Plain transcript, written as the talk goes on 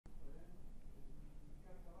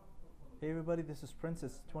Hey everybody, this is Prince.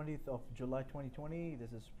 It's 20th of July 2020.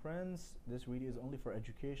 This is Prince. This video is only for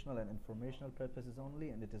educational and informational purposes only,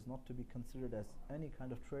 and it is not to be considered as any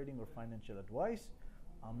kind of trading or financial advice.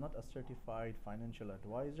 I'm not a certified financial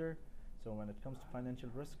advisor, so when it comes to financial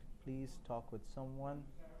risk, please talk with someone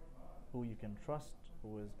who you can trust,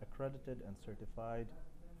 who is accredited and certified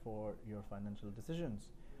for your financial decisions.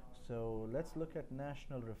 So let's look at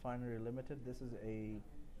National Refinery Limited. This is a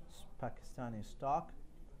Pakistani stock.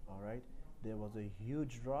 All right, there was a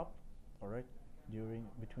huge drop, all right,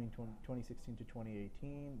 between 2016 to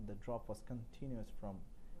 2018. The drop was continuous from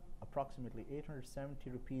approximately 870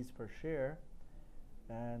 rupees per share,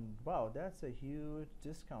 and wow, that's a huge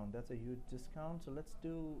discount. So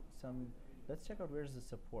let's check out where's the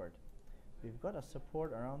support. We've got a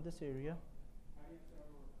support around this area.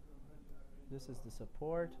 This is the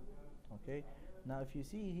support. Okay, now if you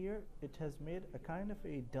see here, it has made a kind of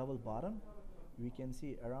a double bottom. We can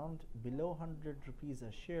see around below 100 rupees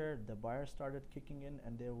a share, the buyer started kicking in,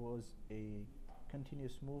 and there was a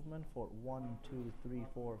continuous movement for 1, 2, 3,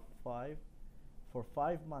 4, 5 for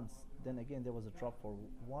 5 months. Then again there was a drop for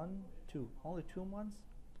only 2 months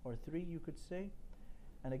or 3, you could say,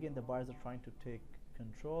 and again the buyers are trying to take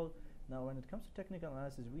control. Now when it comes to technical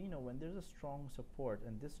analysis, we know when there's a strong support,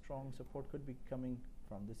 and this strong support could be coming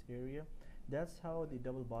from this area. That's how the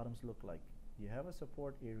double bottoms look like. You have a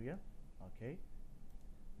support area, okay,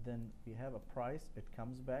 then we have a price, it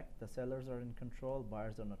comes back, the sellers are in control,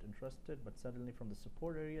 buyers are not interested, but suddenly from the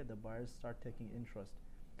support area the buyers start taking interest.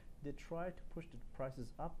 They try to push the prices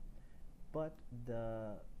up, but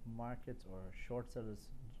the markets or short sellers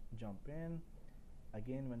jump in.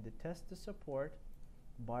 Again, when they test the support,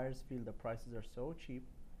 buyers feel the prices are so cheap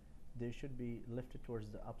they should be lifted towards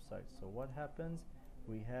the upside. So what happens?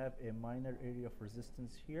 We have a minor area of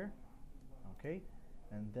resistance here, okay,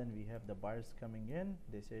 and then we have the buyers coming in.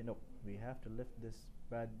 They say no, we have to lift this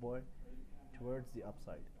bad boy towards the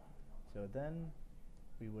upside. So then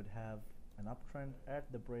we would have an uptrend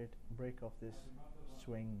at the break of this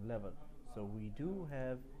swing level. So we do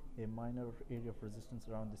have a minor area of resistance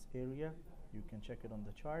around this area. You can check it on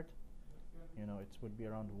the chart. You know, it would be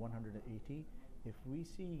around 180. If we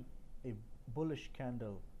see a bullish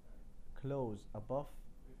candle close above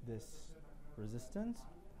this resistance,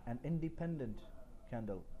 an independent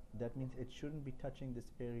candle, that means it shouldn't be touching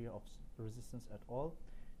this area of resistance at all.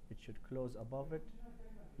 It should close above it.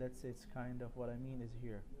 Let's say it's kind of, what I mean is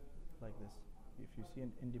here, like this. If you see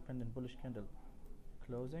an independent bullish candle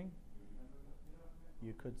closing,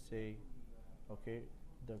 you could say, okay,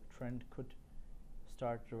 the trend could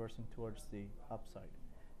start reversing towards the upside.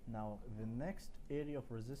 Now the next area of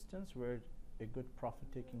resistance where a good profit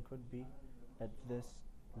taking could be at this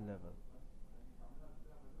level.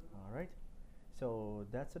 All right, so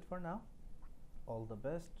that's it for now. All the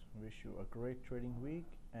best. Wish you a great trading week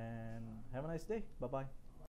and have a nice day. Bye bye.